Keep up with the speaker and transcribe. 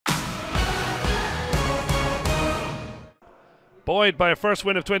Buoyed by a first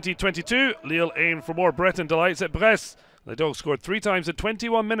win of 2022, Lille aimed for more Breton delights at Brest. The Dogs scored 3 times in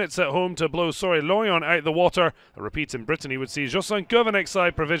 21 minutes at home to blow Lorient out the water. A repeat in Brittany would see Kévin's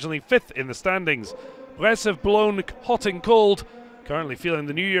side provisionally 5th in the standings. Brest have blown hot and cold, currently feeling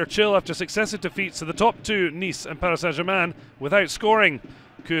the New Year chill after successive defeats to the top 2, Nice and Paris Saint-Germain, without scoring.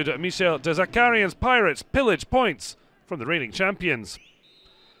 Could Michel de Zakarian's Pirates pillage points from the reigning champions?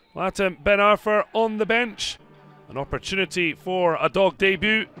 Latem Ben Arthur on the bench. An opportunity for a Dog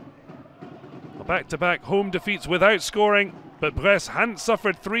debut. Back-to-back home defeats without scoring, but Brest hadn't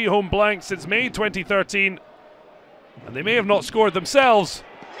suffered 3 home blanks since May 2013, and they may have not scored themselves,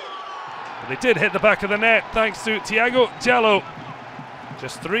 but they did hit the back of the net thanks to Tiago DJALO.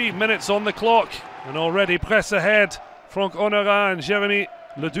 Just 3 minutes on the clock, and already Brest ahead. Franck HONORAT and Jérémy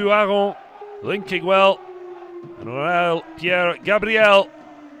le DOUARON linking well, and Ronaël GABRIEL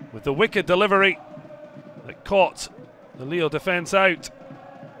with the wicked delivery that caught the Lille defence out.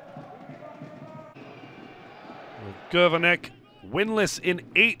 Kévin, winless in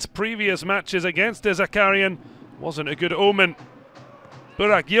 8 previous matches against de Zakarian, wasn't a good omen.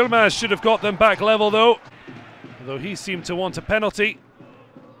 Burak Yilmaz should have got them back level though, although he seemed to want a penalty.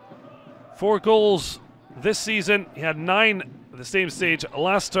 4 goals this season, he had 9 at the same stage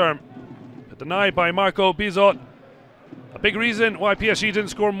last term, but denied by Marco BIZOT. A big reason why PSG didn't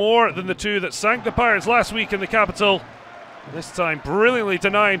score more than the 2 that sank the Pirates last week in the capital. This time brilliantly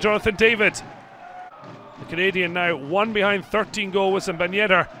denying Jonathan David. The Canadian now 1 behind 13 goal with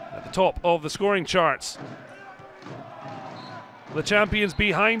Bagnéder at the top of the scoring charts. The champions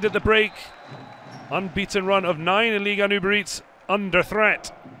behind at the break. Unbeaten run of 9 in Ligue 1 Uber Eats under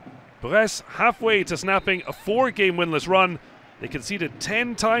threat. Brest halfway to snapping a 4-game winless run. They conceded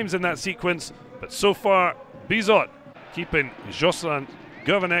 10 times in that sequence, but so far BIZOT keeping Jocelyn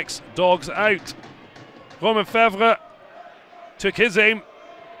Kévin's Dogs out. Romain FAIVRE took his aim,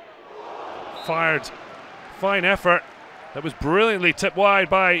 fired. Fine effort that was brilliantly tipped wide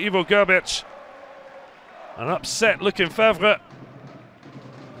by Ivo Gerbic. An upset looking FAIVRE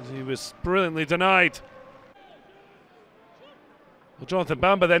as he was brilliantly denied. Well, Jonathan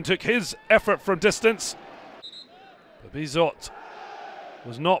Bamba then took his effort from distance, but BIZOT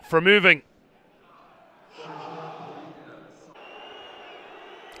was not for moving.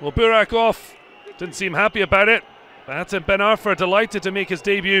 Well, Burak off, didn't seem happy about it. Latem Ben Arthur delighted to make his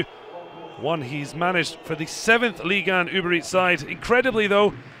debut. One he's managed for the 7th Ligue 1 Uber Eats side. Incredibly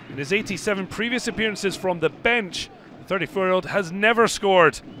though, in his 87 previous appearances from the bench, the 34-year-old has never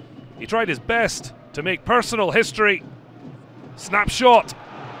scored. He tried his best to make personal history. Snapshot.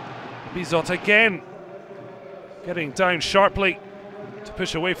 BIZOT again getting down sharply to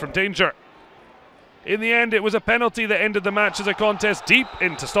push away from danger. In the end, it was a penalty that ended the match as a contest deep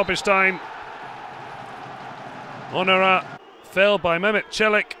into stoppage time. HONORAT fell by Mehmet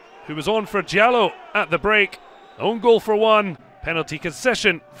Çelik, who was on for DJALO at the break. Own goal for one, penalty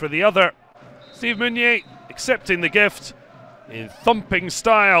concession for the other. Steve MOUNIE accepting the gift in thumping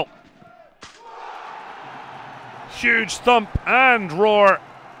style. Huge thump and roar.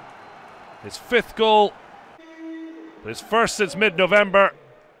 His 5th goal, but his first since mid-November.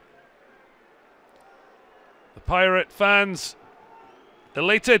 The Pirate fans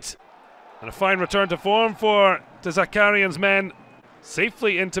elated, and a fine return to form for de Zakarian's men.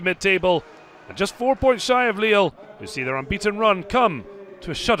 Safely into mid-table, and just 4 points shy of Lille, who see their unbeaten run come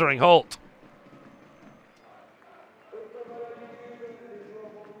to a shuddering halt.